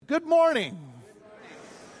Good morning.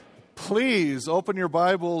 Please open your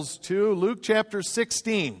Bibles to Luke chapter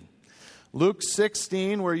 16. Luke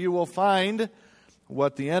 16, where you will find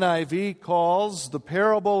what the NIV calls the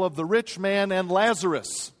parable of the rich man and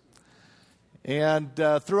Lazarus. And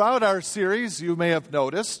throughout our series, you may have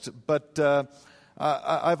noticed, but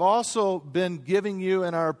I've also been giving you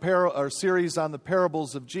in our series on the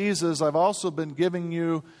parables of Jesus, I've also been giving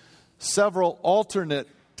you several alternate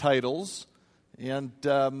titles. And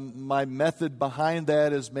my method behind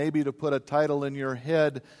that is maybe to put a title in your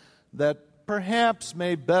head that perhaps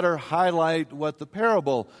may better highlight what the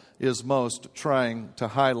parable is most trying to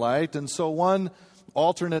highlight. And so one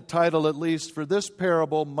alternate title, at least for this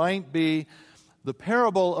parable, might be The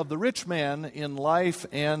Parable of the Rich Man in Life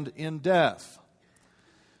and in Death.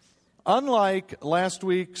 Unlike last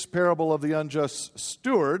week's parable of the unjust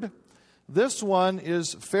steward, this one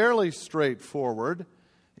is fairly straightforward.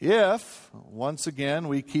 If, once again,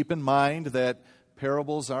 we keep in mind that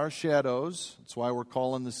parables are shadows, that's why we're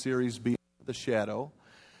calling the series Beyond the Shadow.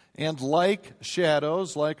 And like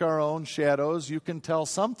shadows, like our own shadows, you can tell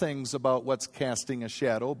some things about what's casting a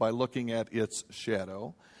shadow by looking at its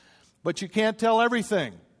shadow. But you can't tell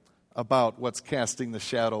everything about what's casting the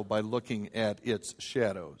shadow by looking at its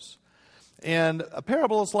shadows. And a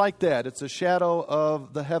parable is like that. It's a shadow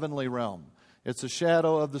of the heavenly realm. It's a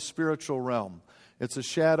shadow of the spiritual realm. It's a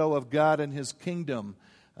shadow of God and His kingdom,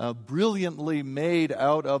 brilliantly made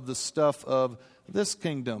out of the stuff of this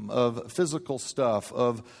kingdom, of physical stuff,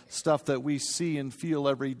 of stuff that we see and feel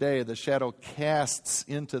every day. The shadow casts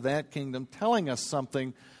into that kingdom, telling us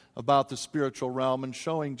something about the spiritual realm and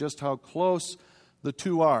showing just how close the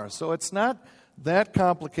two are. So it's not that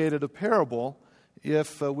complicated a parable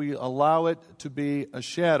if we allow it to be a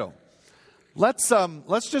shadow. Let's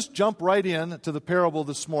just jump right in to the parable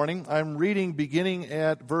this morning. I'm reading beginning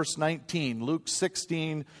at verse 19, Luke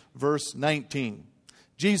 16, verse 19.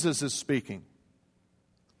 Jesus is speaking.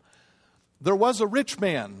 There was a rich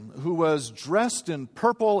man who was dressed in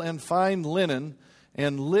purple and fine linen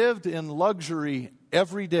and lived in luxury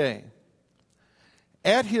every day.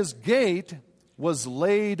 At his gate was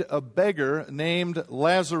laid a beggar named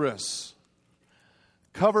Lazarus,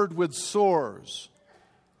 covered with sores,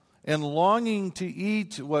 and longing to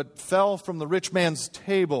eat what fell from the rich man's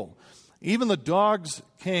table. Even the dogs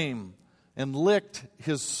came and licked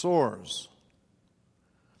his sores.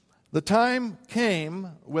 The time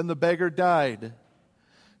came when the beggar died,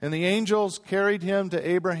 and the angels carried him to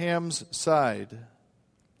Abraham's side.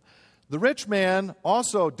 The rich man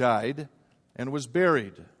also died and was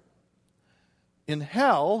buried. In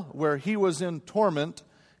hell, where he was in torment,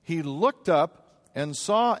 he looked up and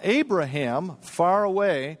saw Abraham far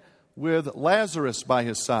away with Lazarus by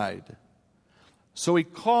his side. So he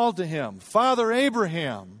called to him, "Father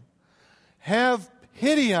Abraham, have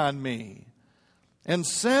pity on me, and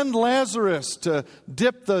send Lazarus to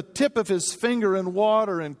dip the tip of his finger in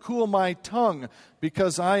water and cool my tongue,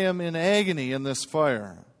 because I am in agony in this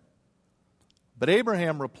fire." But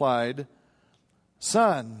Abraham replied,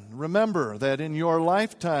 "Son, remember that in your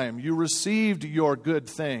lifetime you received your good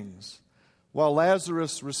things, while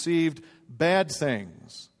Lazarus received bad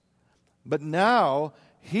things. But now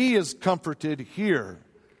he is comforted here,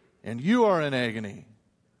 and you are in agony.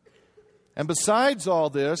 And besides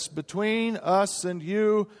all this, between us and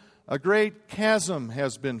you, a great chasm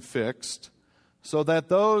has been fixed, so that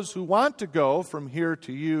those who want to go from here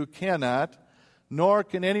to you cannot, nor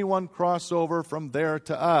can anyone cross over from there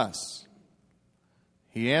to us."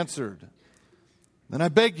 He answered, "Then I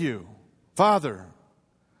beg you, Father,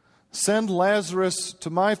 send Lazarus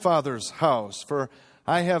to my father's house, for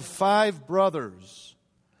I have 5 brothers.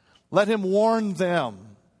 Let him warn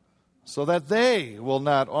them, so that they will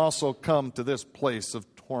not also come to this place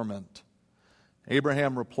of torment."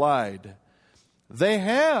 Abraham replied, "They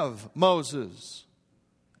have Moses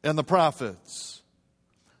and the prophets.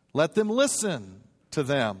 Let them listen to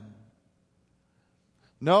them."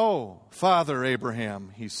 "No, Father Abraham,"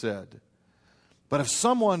 he said, "but if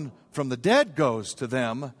someone from the dead goes to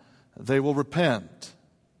them, they will repent."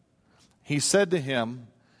 He said to him,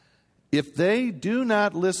 "If they do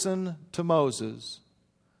not listen to Moses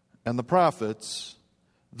and the prophets,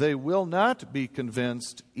 they will not be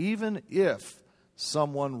convinced, even if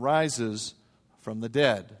someone rises from the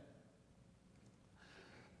dead."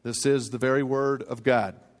 This is the very word of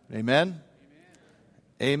God. Amen?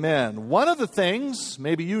 Amen. One of the things,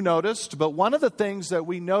 maybe you noticed, but one of the things that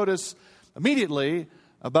we notice immediately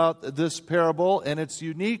about this parable, and it's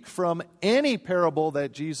unique from any parable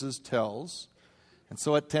that Jesus tells, and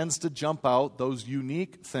so it tends to jump out, those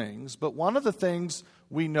unique things. But one of the things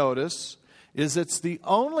we notice is it's the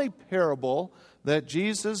only parable that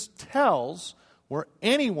Jesus tells where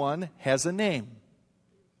anyone has a name.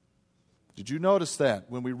 Did you notice that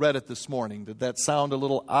when we read it this morning? Did that sound a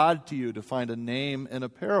little odd to you to find a name in a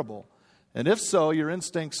parable? And if so, your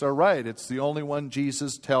instincts are right. It's the only one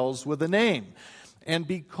Jesus tells with a name. And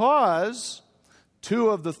because two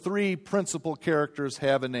of the three principal characters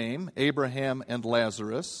have a name, Abraham and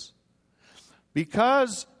Lazarus,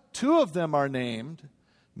 because two of them are named,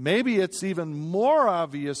 maybe it's even more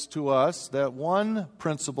obvious to us that one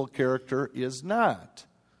principal character is not.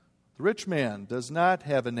 The rich man does not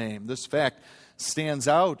have a name. This fact stands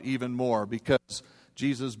out even more because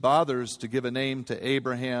Jesus bothers to give a name to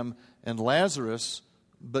Abraham and Lazarus,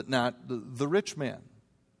 but not the rich man.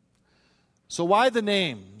 So why the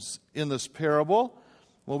names in this parable?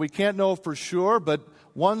 Well, we can't know for sure, but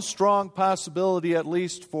one strong possibility, at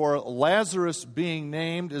least for Lazarus being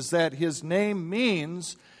named, is that his name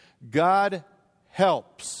means God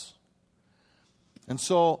helps. And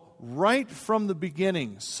so, right from the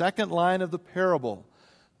beginning, second line of the parable,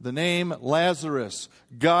 the name Lazarus,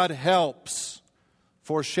 God helps,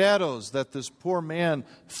 foreshadows that this poor man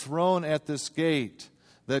thrown at this gate,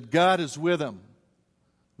 that God is with him,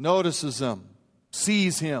 notices him,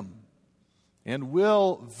 sees him, and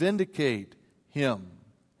will vindicate him.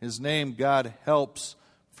 His name, God helps,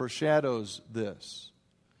 foreshadows this.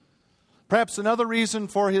 Perhaps another reason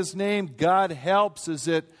for his name, God helps, is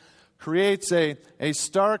it creates a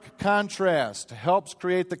stark contrast, helps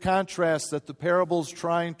create the contrast that the parable's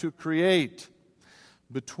trying to create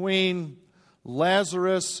between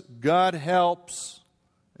Lazarus, God helps,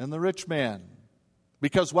 and the rich man.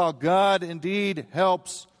 Because while God indeed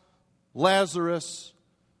helps Lazarus,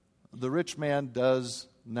 the rich man does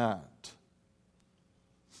not.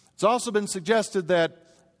 It's also been suggested that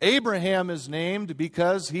Abraham is named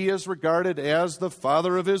because he is regarded as the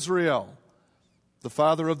father of Israel, the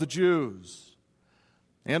father of the Jews.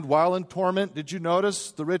 And while in torment, did you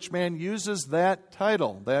notice the rich man uses that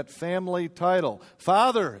title, that family title?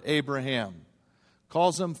 Father Abraham.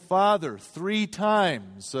 Calls him father 3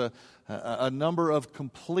 times, a number of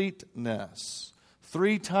completeness.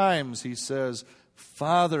 3 times he says,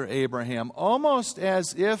 Father Abraham, almost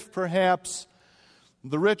as if perhaps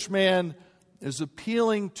the rich man is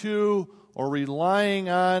appealing to or relying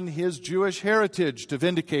on his Jewish heritage to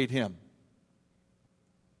vindicate him,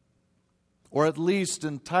 or at least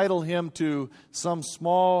entitle him to some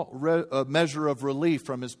small measure of relief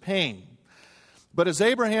from his pain. But as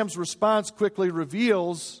Abraham's response quickly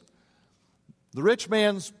reveals, the rich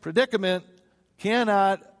man's predicament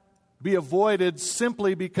cannot be avoided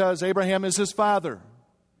simply because Abraham is his father,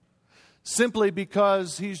 simply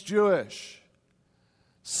because he's Jewish,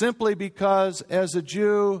 simply because as a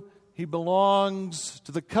Jew he belongs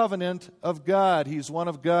to the covenant of God. He's one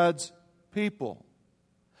of God's people.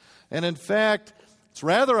 And in fact, it's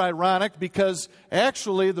rather ironic because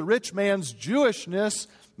actually the rich man's Jewishness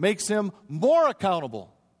makes him more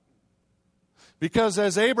accountable. Because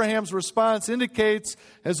as Abraham's response indicates,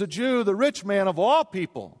 as a Jew, the rich man of all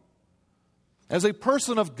people, as a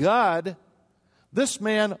person of God, this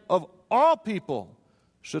man of all people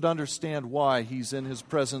should understand why he's in his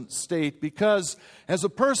present state. Because as a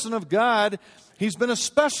person of God, he's been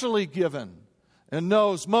especially given and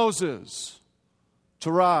knows Moses,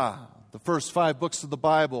 Torah, the first 5 books of the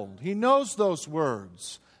Bible. He knows those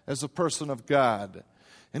words as a person of God.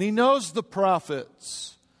 And he knows the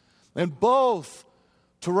prophets. And both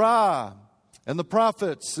Torah and the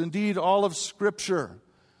prophets, indeed all of Scripture,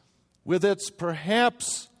 with its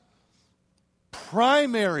perhaps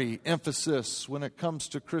primary emphasis when it comes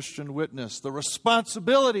to Christian witness, the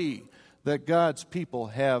responsibility that God's people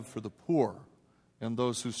have for the poor and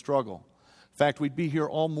those who struggle. In fact, we'd be here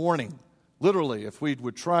all morning, literally, if we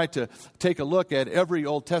would try to take a look at every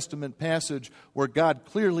Old Testament passage where God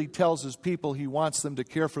clearly tells His people He wants them to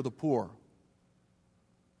care for the poor.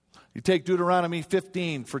 You take Deuteronomy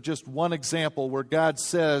 15 for just one example where God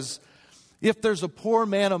says, if there's a poor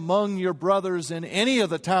man among your brothers in any of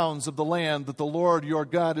the towns of the land that the Lord your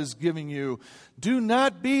God is giving you, do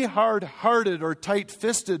not be hard-hearted or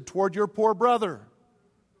tight-fisted toward your poor brother.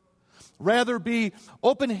 Rather be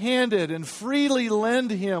open-handed and freely lend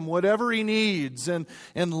him whatever he needs. And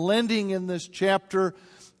lending in this chapter,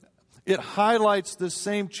 it highlights this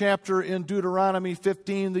same chapter in Deuteronomy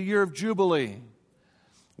 15, the year of Jubilee,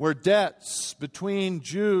 where debts between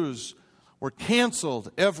Jews were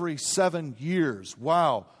canceled every 7 years.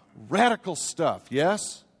 Wow, radical stuff,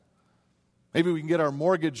 yes? Maybe we can get our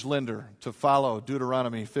mortgage lender to follow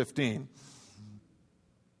Deuteronomy 15.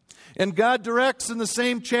 And God directs in the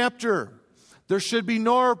same chapter, there should be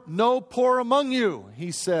no poor among you,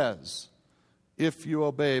 He says. if you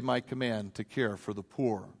obey my command to care for the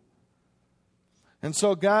poor. And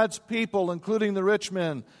so God's people, including the rich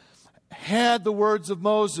men, had the words of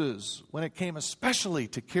Moses when it came especially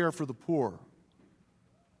to care for the poor.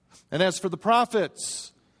 And as for the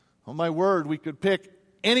prophets, oh my word, we could pick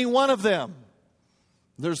any one of them.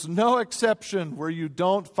 There's no exception where you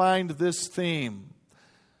don't find this theme.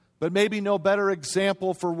 But maybe no better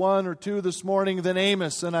example for one or two this morning than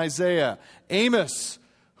Amos and Isaiah. Amos,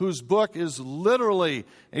 whose book is literally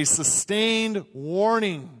a sustained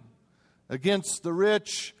warning against the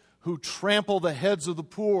rich who trample the heads of the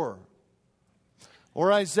poor.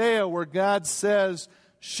 Or Isaiah, where God says,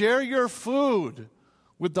 share your food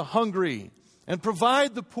with the hungry and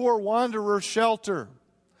provide the poor wanderer shelter.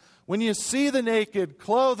 When you see the naked,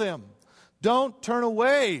 clothe him. Don't turn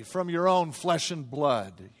away from your own flesh and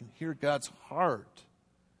blood. You hear God's heart.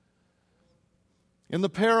 In the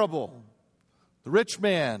parable, the rich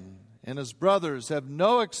man and his brothers have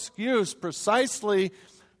no excuse precisely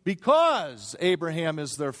because Abraham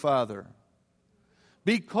is their father.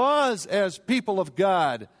 Because as people of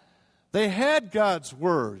God, they had God's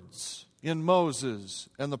words in Moses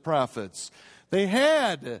and the prophets. They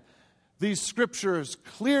had these scriptures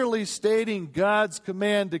clearly stating God's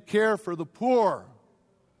command to care for the poor,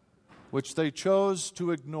 which they chose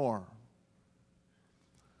to ignore.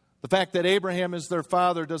 The fact that Abraham is their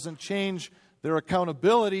father doesn't change their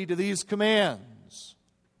accountability to these commands.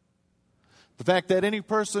 The fact that any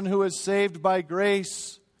person who is saved by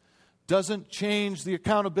grace doesn't change the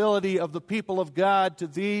accountability of the people of God to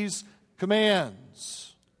these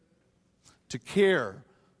commands to care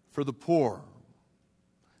for the poor.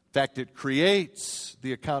 In fact, it creates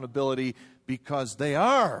the accountability because they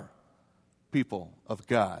are people of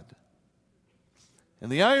God.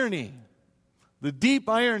 And the irony, the deep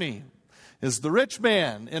irony, is the rich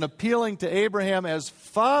man, in appealing to Abraham as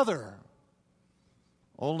father,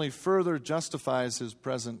 only further justifies his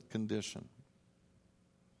present condition.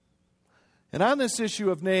 And on this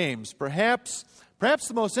issue of names, perhaps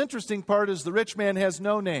the most interesting part is the rich man has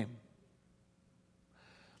no name.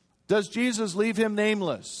 Does Jesus leave him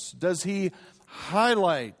nameless? Does he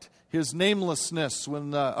highlight his namelessness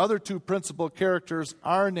when the other two principal characters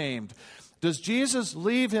are named? Does Jesus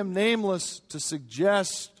leave him nameless to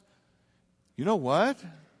suggest, you know what?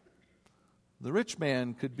 The rich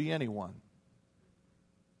man could be anyone.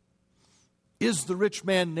 Is the rich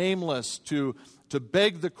man nameless to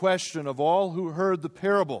beg the question of all who heard the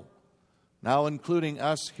parable, now including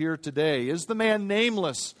us here today? Is the man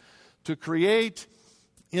nameless to create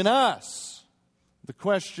in us the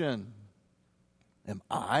question, am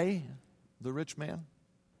I the rich man?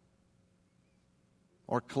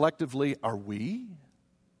 Or collectively, are we?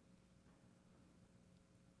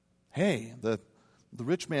 Hey, the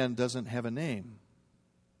rich man doesn't have a name.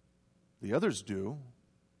 The others do.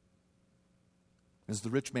 Is the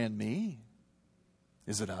rich man me?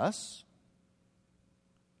 Is it us?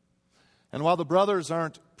 And while the brothers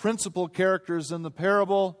aren't principal characters in the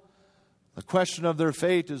parable, the question of their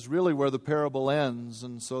fate is really where the parable ends,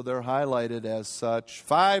 and so they're highlighted as such.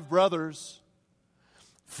 5 brothers,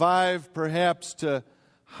 5 perhaps to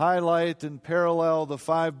highlight and parallel the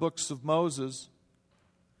 5 books of Moses.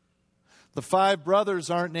 The 5 brothers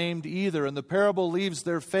aren't named either, and the parable leaves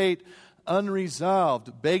their fate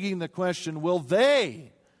unresolved, begging the question, will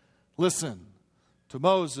they listen to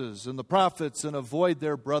Moses and the prophets and avoid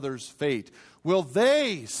their brother's fate? Will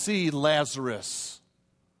they see Lazarus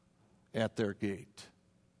at their gate?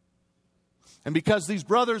 And because these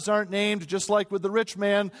brothers aren't named, just like with the rich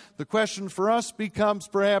man, the question for us becomes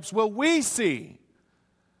perhaps, will we see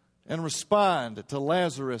and respond to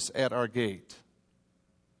Lazarus at our gate?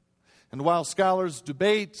 And while scholars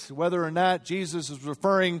debate whether or not Jesus is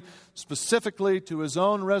referring specifically to his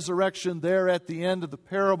own resurrection there at the end of the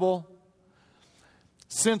parable,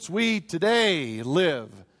 since we today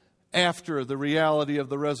live after the reality of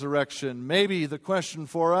the resurrection, maybe the question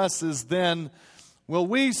for us is then, will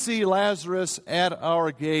we see Lazarus at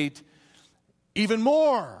our gate even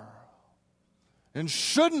more? And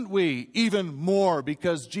shouldn't we even more,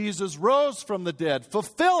 because Jesus rose from the dead,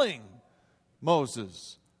 fulfilling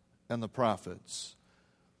Moses and the prophets?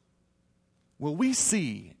 Will we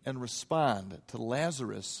see and respond to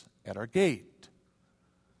Lazarus at our gate?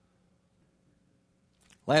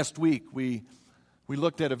 Last week we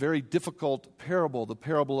looked at a very difficult parable, the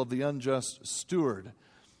parable of the unjust steward.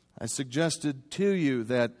 I suggested to you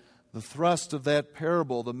that the thrust of that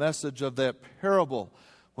parable, the message of that parable,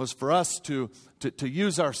 was for us to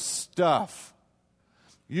use our stuff,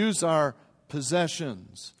 use our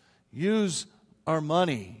possessions, use our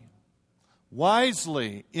money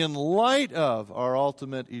wisely in light of our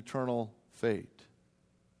ultimate eternal fate.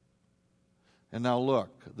 And now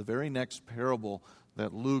look, the very next parable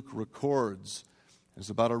that Luke records is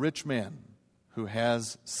about a rich man who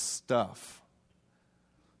has stuff,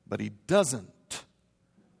 but he doesn't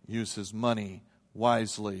use his money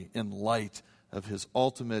wisely in light of his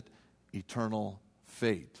ultimate eternal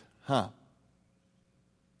fate.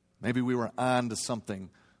 Maybe we were on to something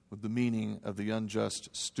with the meaning of the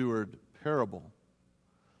unjust steward parable.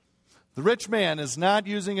 The rich man is not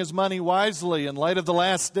using his money wisely in light of the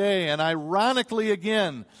last day, and ironically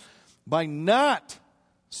again, by not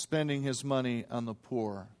spending his money on the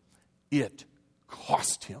poor, it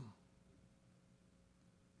cost him.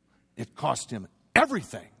 It cost him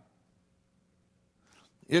everything.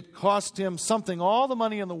 It cost him something all the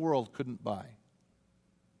money in the world couldn't buy,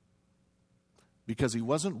 because he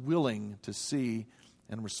wasn't willing to see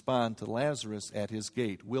and respond to Lazarus at his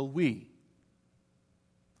gate. Will we?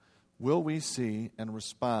 Will we see and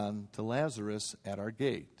respond to Lazarus at our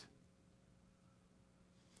gate?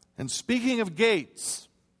 And speaking of gates,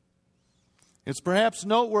 it's perhaps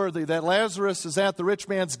noteworthy that Lazarus is at the rich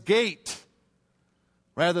man's gate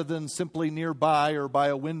rather than simply nearby or by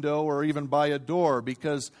a window or even by a door,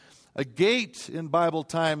 because a gate in Bible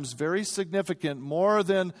times very significant, more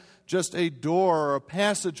than just a door or a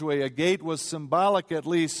passageway. A gate was symbolic, at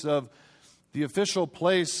least, of the official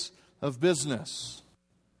place of business.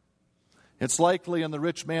 It's likely in the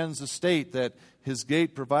rich man's estate that his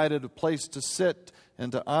gate provided a place to sit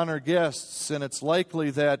and to honor guests, and it's likely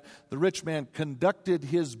that the rich man conducted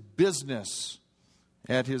his business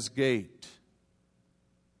at his gate.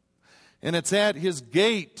 And it's at his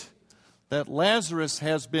gate that Lazarus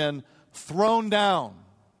has been thrown down.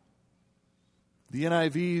 The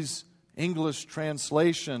NIV's English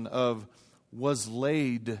translation of was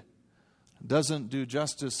laid doesn't do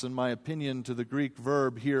justice, in my opinion, to the Greek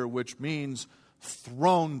verb here, which means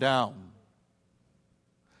thrown down.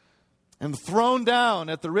 And thrown down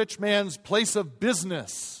at the rich man's place of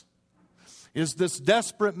business is this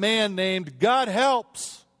desperate man named God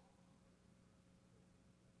Helps.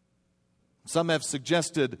 Some have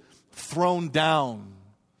suggested thrown down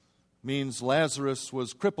means Lazarus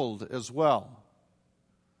was crippled as well.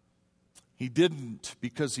 He didn't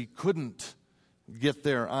because he couldn't get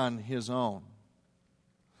there on his own.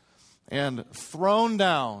 And thrown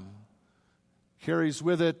down carries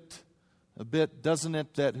with it a bit, doesn't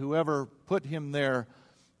it, that whoever put him there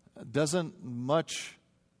doesn't much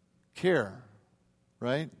care,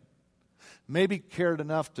 right? Maybe cared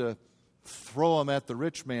enough to throw him at the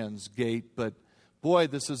rich man's gate, but boy,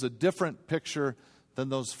 this is a different picture than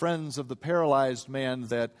those friends of the paralyzed man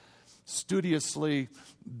that studiously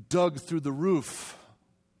dug through the roof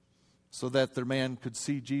so that their man could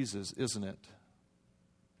see Jesus, isn't it?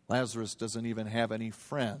 Lazarus doesn't even have any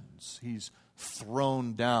friends. He's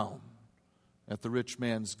thrown down at the rich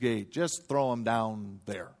man's gate. Just throw him down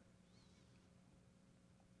there.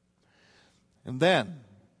 And then,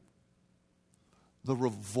 the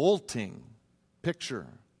revolting picture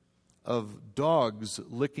of dogs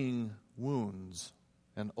licking wounds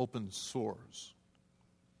and open sores.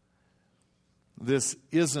 This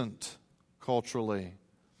isn't culturally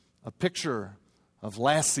a picture of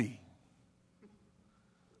Lassie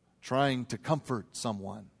trying to comfort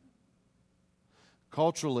someone.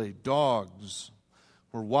 Culturally, dogs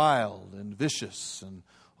were wild and vicious and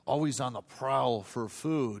always on the prowl for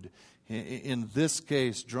food. In this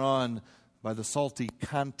case, drawn by the salty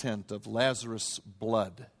content of Lazarus'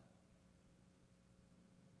 blood.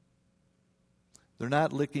 They're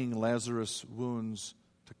not licking Lazarus' wounds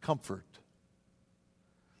to comfort.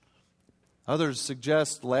 Others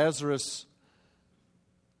suggest Lazarus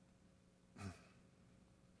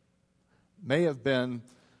may have been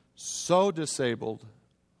so disabled,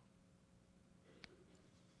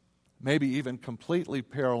 maybe even completely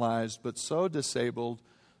paralyzed, but so disabled,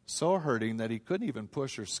 so hurting that he couldn't even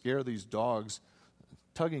push or scare these dogs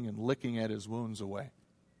tugging and licking at his wounds away.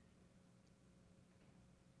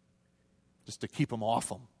 Just to keep them off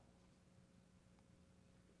him.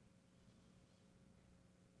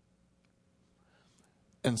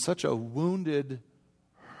 And such a wounded,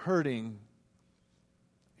 hurting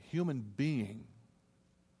human being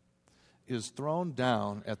is thrown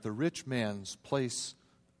down at the rich man's place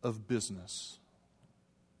of business.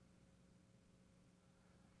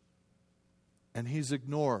 And he's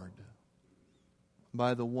ignored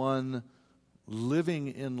by the one living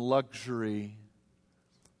in luxury,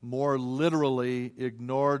 more literally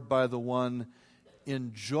ignored by the one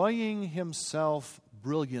enjoying himself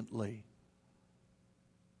brilliantly,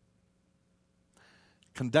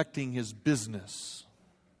 conducting his business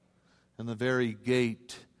in the very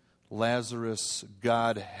gate Lazarus,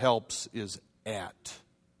 God Helps, is at.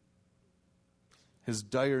 his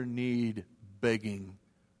dire need begging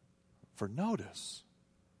for notice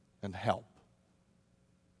and help.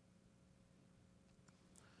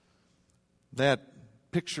 That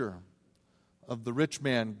picture of the rich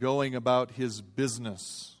man going about his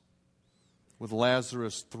business with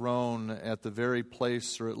Lazarus thrown at the very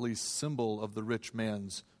place, or at least symbol, of the rich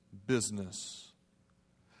man's business,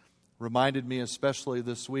 reminded me, especially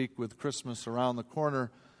this week with Christmas around the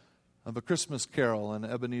corner, of A Christmas Carol and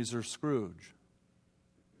Ebenezer Scrooge.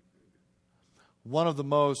 One of the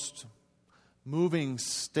most moving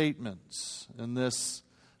statements in this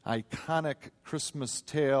iconic Christmas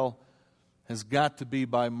tale has got to be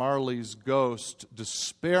by Marley's ghost,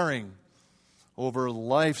 despairing over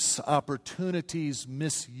life's opportunities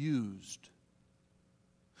misused.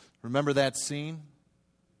 Remember that scene?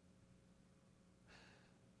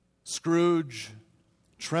 Scrooge,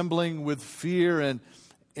 trembling with fear and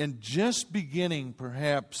just beginning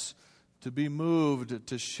perhaps to be moved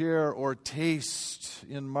to share or taste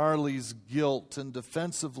in Marley's guilt. And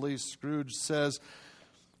defensively, Scrooge says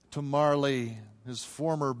to Marley, his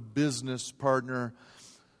former business partner,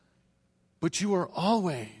 "But you are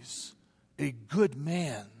always a good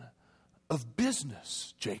man of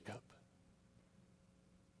business, Jacob."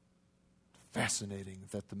 Fascinating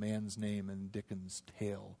that the man's name in Dickens'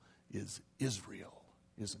 tale is Israel,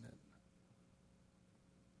 isn't it?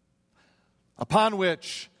 Upon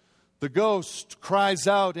which the ghost cries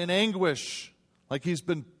out in anguish, like he's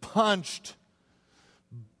been punched,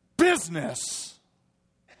 "Business!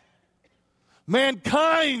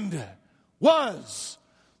 Mankind was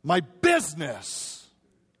my business.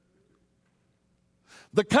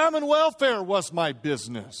 The common welfare was my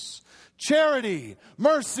business. Charity,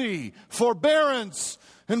 mercy, forbearance,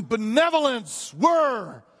 and benevolence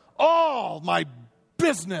were all my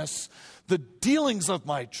business. The dealings of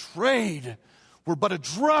my trade were but a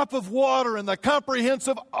drop of water in the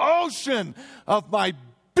comprehensive ocean of my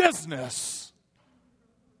business."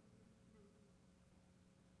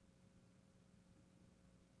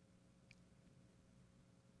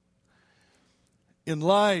 In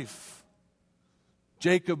life,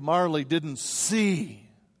 Jacob Marley didn't see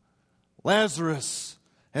Lazarus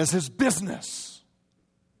as his business.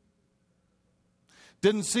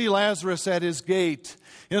 Didn't see Lazarus at his gate.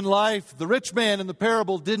 In life, the rich man in the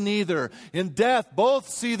parable didn't either. In death, both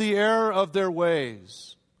see the error of their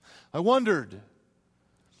ways. I wondered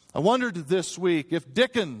this week if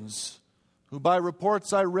Dickens, who by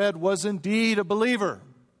reports I read was indeed a believer,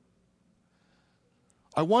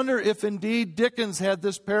 I wonder if indeed Dickens had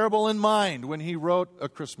this parable in mind when he wrote A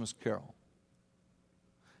Christmas Carol.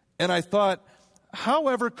 And I thought,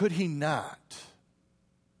 however could he not?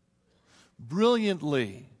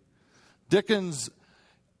 Brilliantly, Dickens,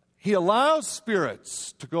 he allows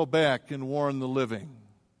spirits to go back and warn the living.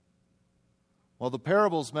 While the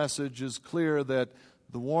parable's message is clear that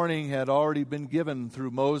the warning had already been given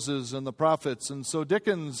through Moses and the prophets. And so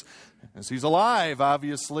Dickens, as he's alive,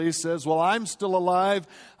 obviously, says, well, I'm still alive.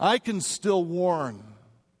 I can still warn.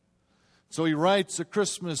 So he writes A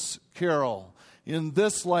Christmas Carol in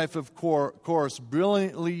this life, of course,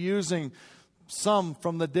 brilliantly using some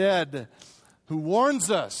from the dead, who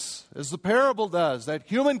warns us, as the parable does, that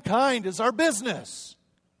humankind is our business.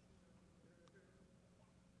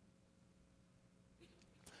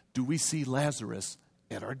 Do we see Lazarus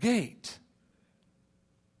at our gate?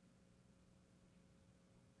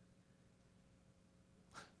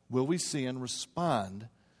 Will we see and respond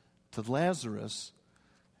to Lazarus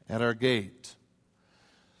at our gate?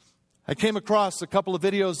 I came across a couple of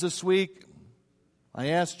videos this week. I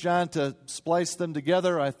asked John to splice them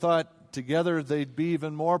together. I thought together they'd be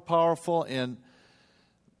even more powerful, and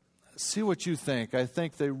see what you think. I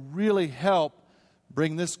think they really help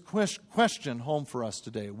bring this question home for us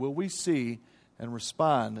today. Will we see and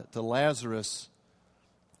respond to Lazarus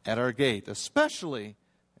at our gate, especially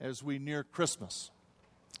as we near Christmas?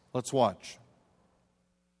 Let's watch.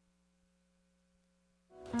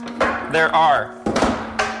 There are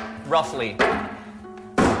roughly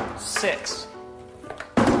 6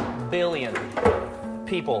 billion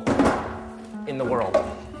people in the world,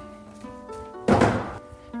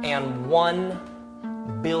 and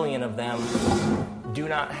 1 billion of them do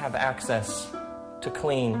not have access to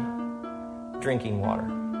clean drinking water.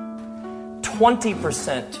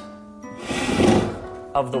 20%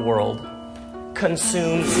 of the world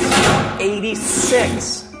consumes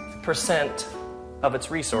 86% of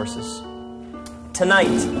its resources.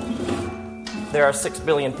 Tonight, there are 6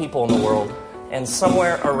 billion people in the world, and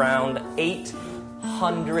somewhere around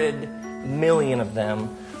 800 million of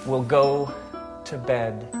them will go to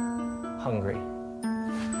bed hungry.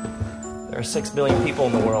 There are 6 billion people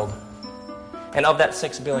in the world, And of that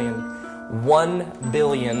 6 billion, 1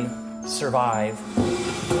 billion survive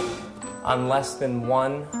on less than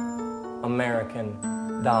 $1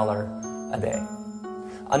 American dollar a day.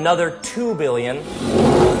 Another 2 billion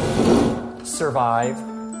survive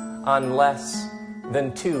on less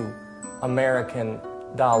than $2 American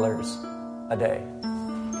dollars a day.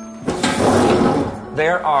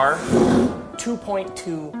 There are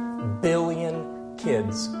 2.2 billion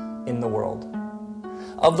kids in the world.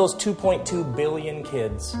 Of those 2.2 billion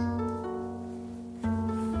kids,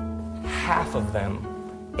 half of them,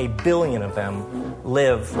 1 billion of them,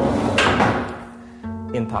 live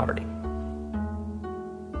in poverty.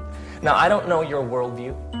 Now, I don't know your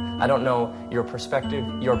worldview. I don't know your perspective,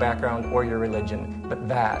 your background, or your religion, but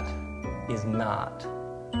that is not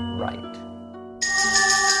right.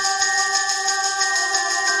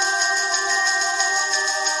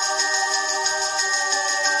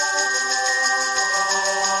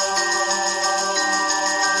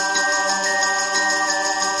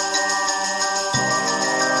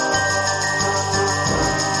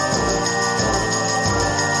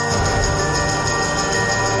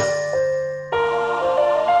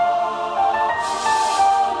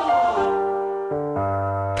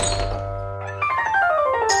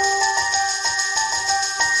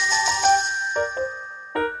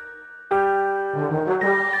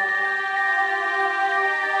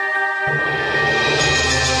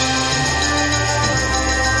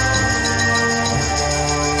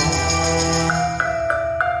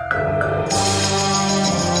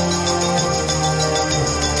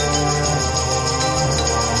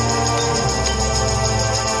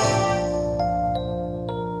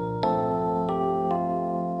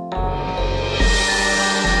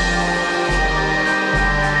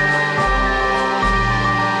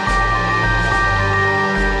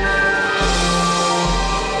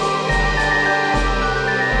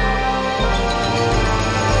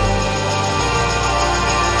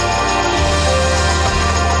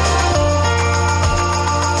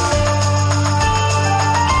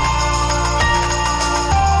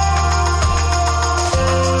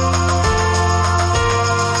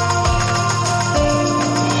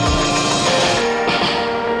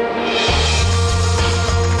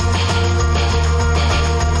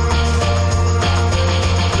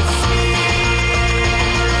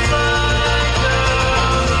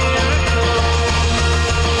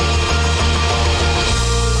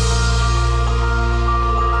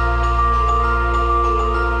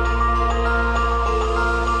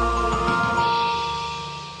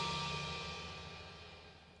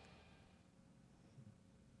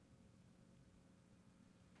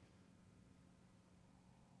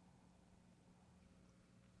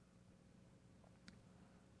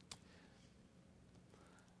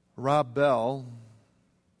 Rob Bell,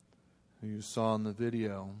 who you saw in the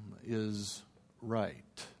video, is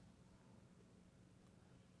right.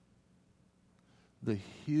 The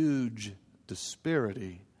huge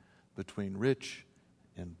disparity between rich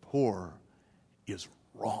and poor is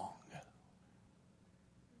wrong.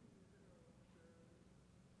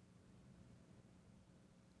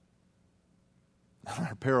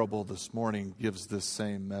 Our parable this morning gives this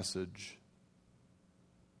same message.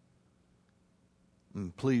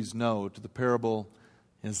 And please note, the parable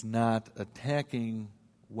is not attacking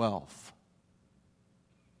wealth.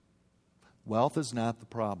 Wealth is not the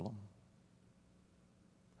problem.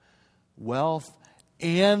 Wealth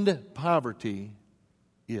and poverty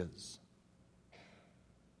is.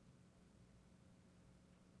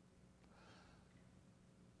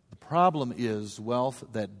 The problem is wealth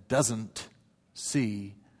that doesn't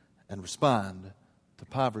see and respond to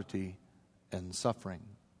poverty and suffering.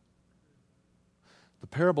 The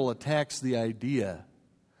parable attacks the idea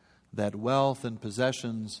that wealth and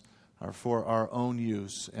possessions are for our own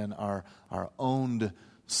use and are owned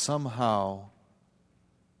somehow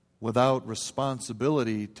without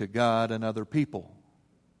responsibility to God and other people,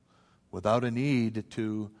 without a need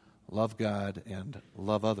to love God and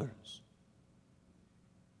love others.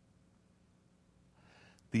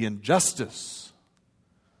 The injustice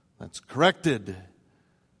that's corrected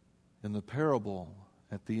in the parable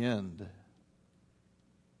at the end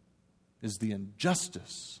is the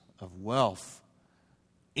injustice of wealth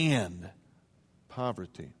and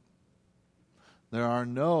poverty. There are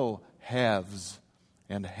no haves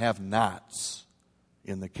and have-nots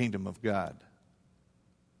in the kingdom of God.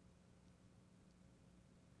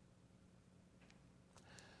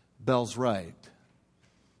 Bell's right.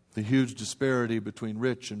 The huge disparity between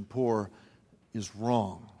rich and poor is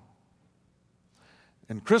wrong.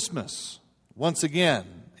 And Christmas, once again,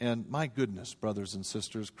 and my goodness, brothers and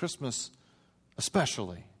sisters, Christmas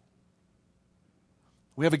especially,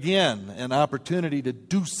 We have again an opportunity to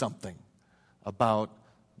do something about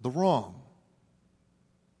the wrong.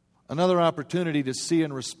 Another opportunity to see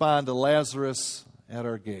and respond to Lazarus at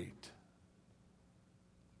our gate.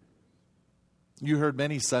 You heard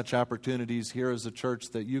many such opportunities here as a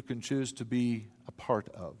church that you can choose to be a part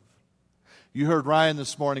of. You heard Ryan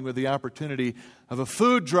this morning with the opportunity of a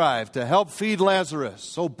food drive to help feed Lazarus.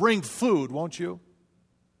 So bring food, won't you?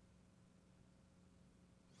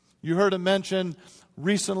 You heard him mention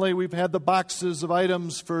recently we've had the boxes of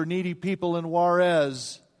items for needy people in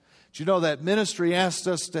Juarez. Did you know that ministry asked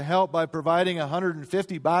us to help by providing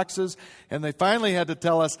 150 boxes, and they finally had to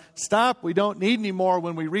tell us, stop, we don't need any more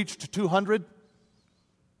when we reached 200?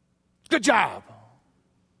 Good job!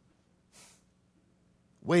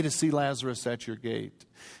 Way to see Lazarus at your gate.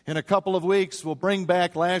 In a couple of weeks, we'll bring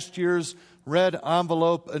back last year's Red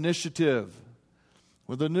Envelope Initiative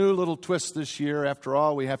with a new little twist this year. After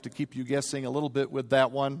all, we have to keep you guessing a little bit with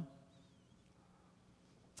that one.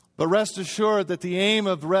 But rest assured that the aim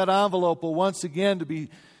of the Red Envelope will once again to be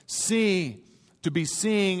seeing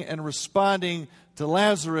and responding to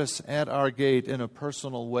Lazarus at our gate in a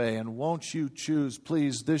personal way. And won't you choose,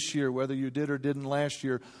 please, this year, whether you did or didn't last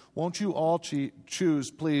year, won't you all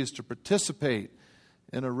choose, please, to participate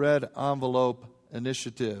in a Red Envelope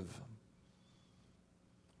Initiative?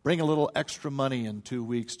 Bring a little extra money in 2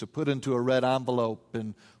 weeks to put into a red envelope,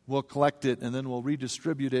 and we'll collect it, and then we'll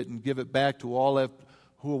redistribute it and give it back to all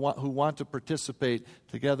who want to participate,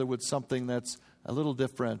 together with something that's a little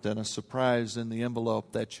different and a surprise in the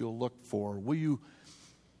envelope that you'll look for. Will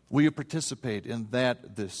you participate in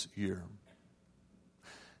that this year?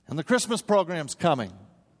 And the Christmas program's coming.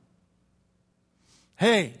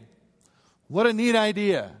 Hey, what a neat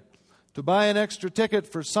idea to buy an extra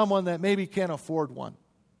ticket for someone that maybe can't afford one.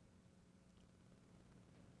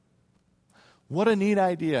 What a neat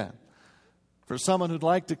idea for someone who'd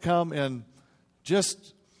like to come and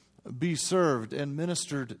just be served and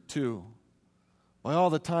ministered to by all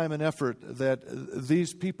the time and effort that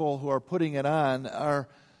these people who are putting it on are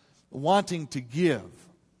wanting to give.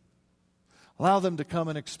 Allow them to come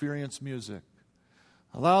and experience music.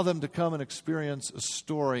 Allow them to come and experience a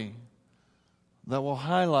story that will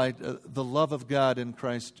highlight the love of God in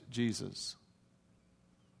Christ Jesus.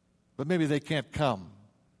 But maybe they can't come.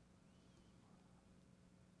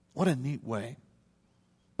 What a neat way.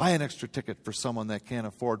 Buy an extra ticket for someone that can't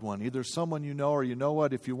afford one. Either someone you know, or you know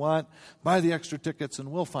what, if you want, buy the extra tickets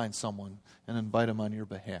and we'll find someone and invite them on your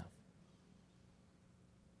behalf.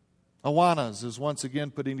 Awanas is once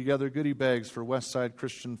again putting together goodie bags for Westside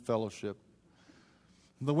Christian Fellowship.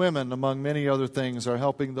 The women, among many other things, are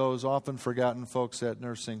helping those often forgotten folks at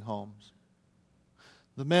nursing homes.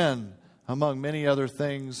 The men, among many other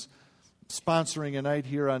things, sponsoring a night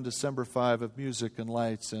here on December 5 of music and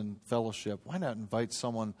lights and fellowship. Why not invite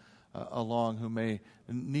someone along who may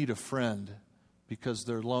need a friend because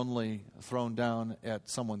they're lonely, thrown down at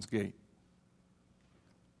someone's gate?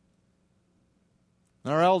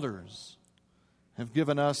 Our elders have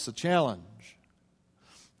given us a challenge,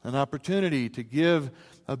 an opportunity to give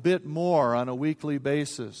a bit more on a weekly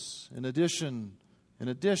basis, in addition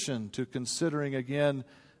to considering again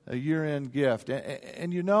a year-end gift.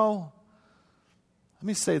 And you know, let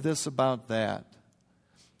me say this about that.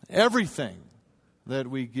 Everything that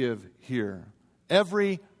we give here,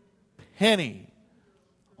 every penny,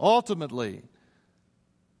 ultimately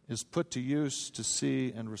is put to use to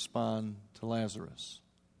see and respond to Lazarus.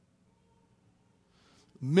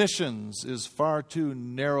 Missions is far too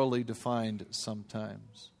narrowly defined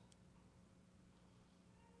sometimes.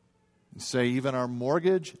 You say, even our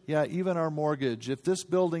mortgage? Yeah, even our mortgage. If this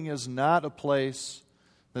building is not a place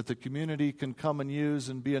that the community can come and use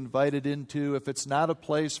and be invited into, if it's not a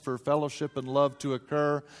place for fellowship and love to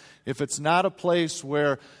occur, if it's not a place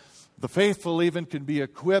where the faithful even can be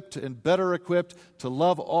equipped and better equipped to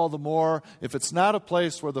love all the more, if it's not a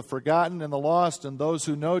place where the forgotten and the lost and those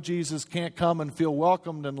who know Jesus can't come and feel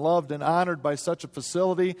welcomed and loved and honored by such a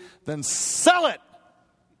facility, then sell it!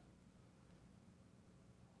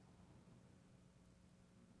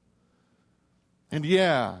 And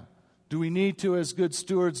yeah, do we need to, as good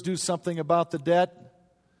stewards, do something about the debt?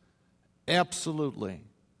 Absolutely.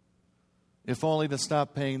 If only to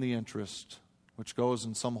stop paying the interest, which goes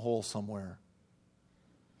in some hole somewhere.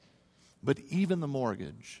 But even the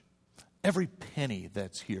mortgage, every penny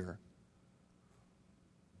that's here,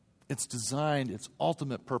 it's designed, its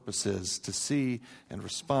ultimate purpose is to see and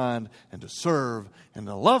respond and to serve and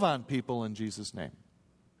to love on people in Jesus' name.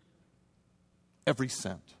 Every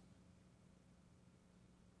cent.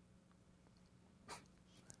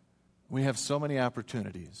 We have so many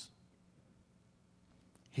opportunities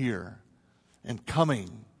here and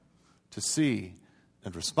coming to see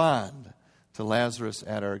and respond to Lazarus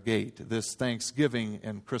at our gate this Thanksgiving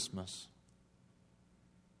and Christmas?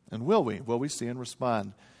 And will we? Will we see and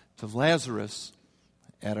respond to Lazarus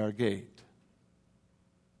at our gate?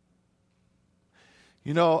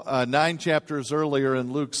 You know, 9 chapters earlier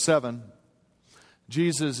in Luke 7,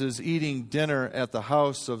 Jesus is eating dinner at the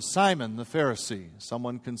house of Simon the Pharisee,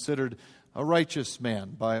 someone considered a righteous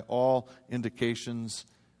man by all indications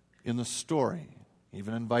in the story. He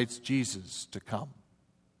even invites Jesus to come.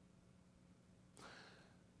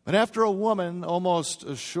 But after a woman, almost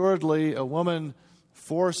assuredly a woman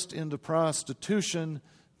forced into prostitution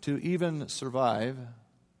to even survive,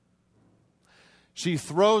 she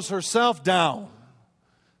throws herself down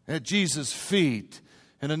at Jesus' feet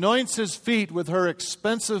and anoints his feet with her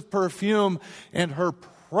expensive perfume and her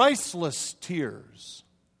priceless tears.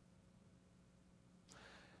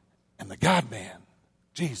 And the God-man,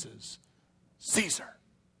 Jesus, sees her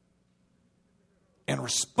and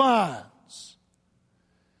responds.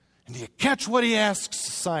 And do you catch what he asks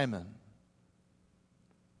Simon?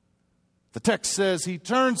 The text says he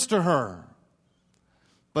turns to her,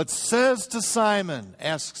 but says to Simon,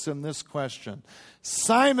 asks him this question,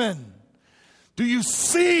 Simon, do you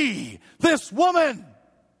see this woman?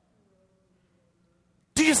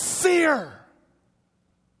 Do you see her?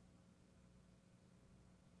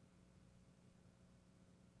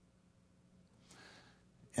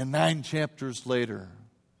 And 9 chapters later,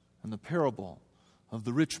 in the parable of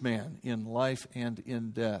the rich man in life and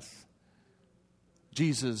in death,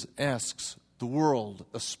 Jesus asks the world,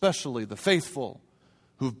 especially the faithful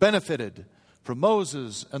who've benefited from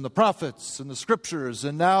Moses and the prophets and the scriptures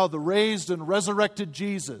and now the raised and resurrected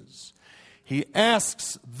Jesus. He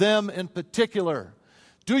asks them in particular,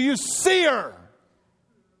 do you see her?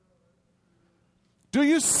 Do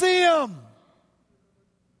you see him?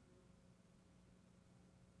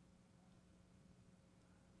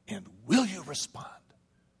 And will you respond?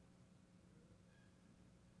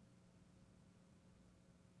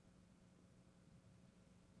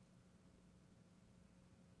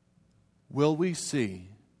 Will we see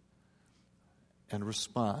and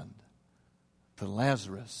respond to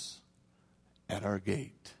Lazarus at our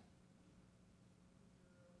gate?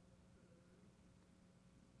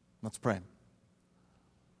 Let's pray.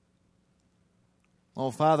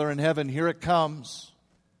 Oh, Father in heaven, here it comes.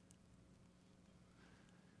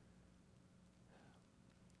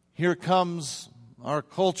 Here comes our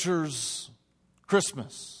culture's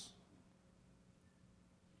Christmas.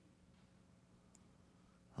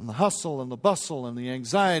 And the hustle and the bustle and the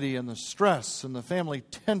anxiety and the stress and the family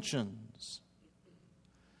tensions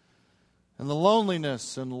and the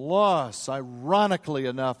loneliness and loss, ironically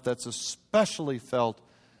enough, that's especially felt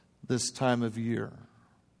this time of year.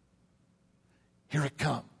 Here it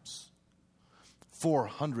comes.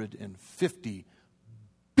 $450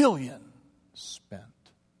 billion spent.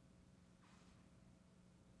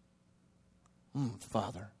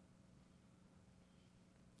 Father,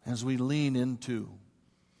 as we lean into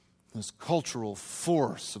this cultural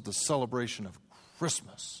force of the celebration of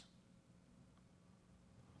Christmas,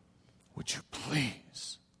 would you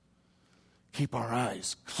please keep our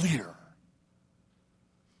eyes clear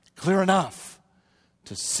enough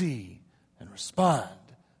to see and respond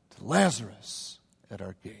to Lazarus at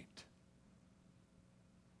our gate.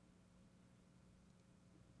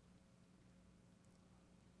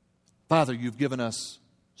 Father, you've given us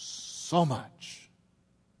so much.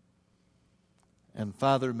 And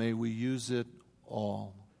Father, may we use it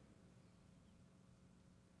all.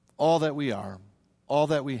 All that we are, all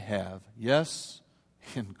that we have, yes,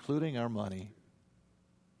 including our money,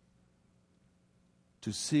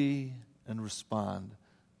 to see and respond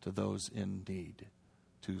to those in need,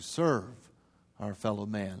 to serve our fellow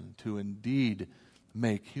man, to indeed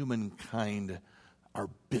make humankind our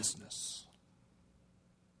business.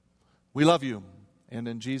 We love you, and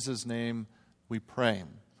in Jesus' name we pray.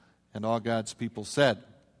 And all God's people said,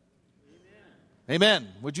 Amen.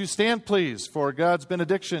 Would you stand, please, for God's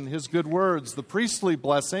benediction, his good words, the priestly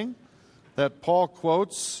blessing that Paul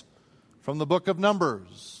quotes from the book of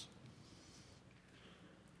Numbers.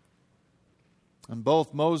 And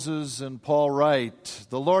both Moses and Paul write,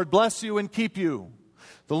 the Lord bless you and keep you.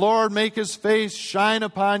 The Lord make his face shine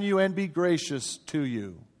upon you and be gracious to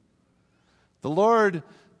you. The Lord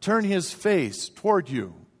turn his face toward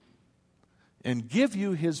you and give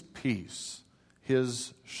you his peace,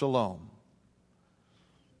 his shalom.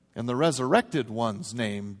 In the resurrected one's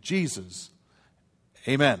name, Jesus.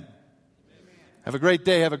 Amen. Have a great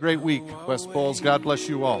day. Have a great week, West Bowles. God bless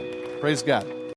you all. Praise God.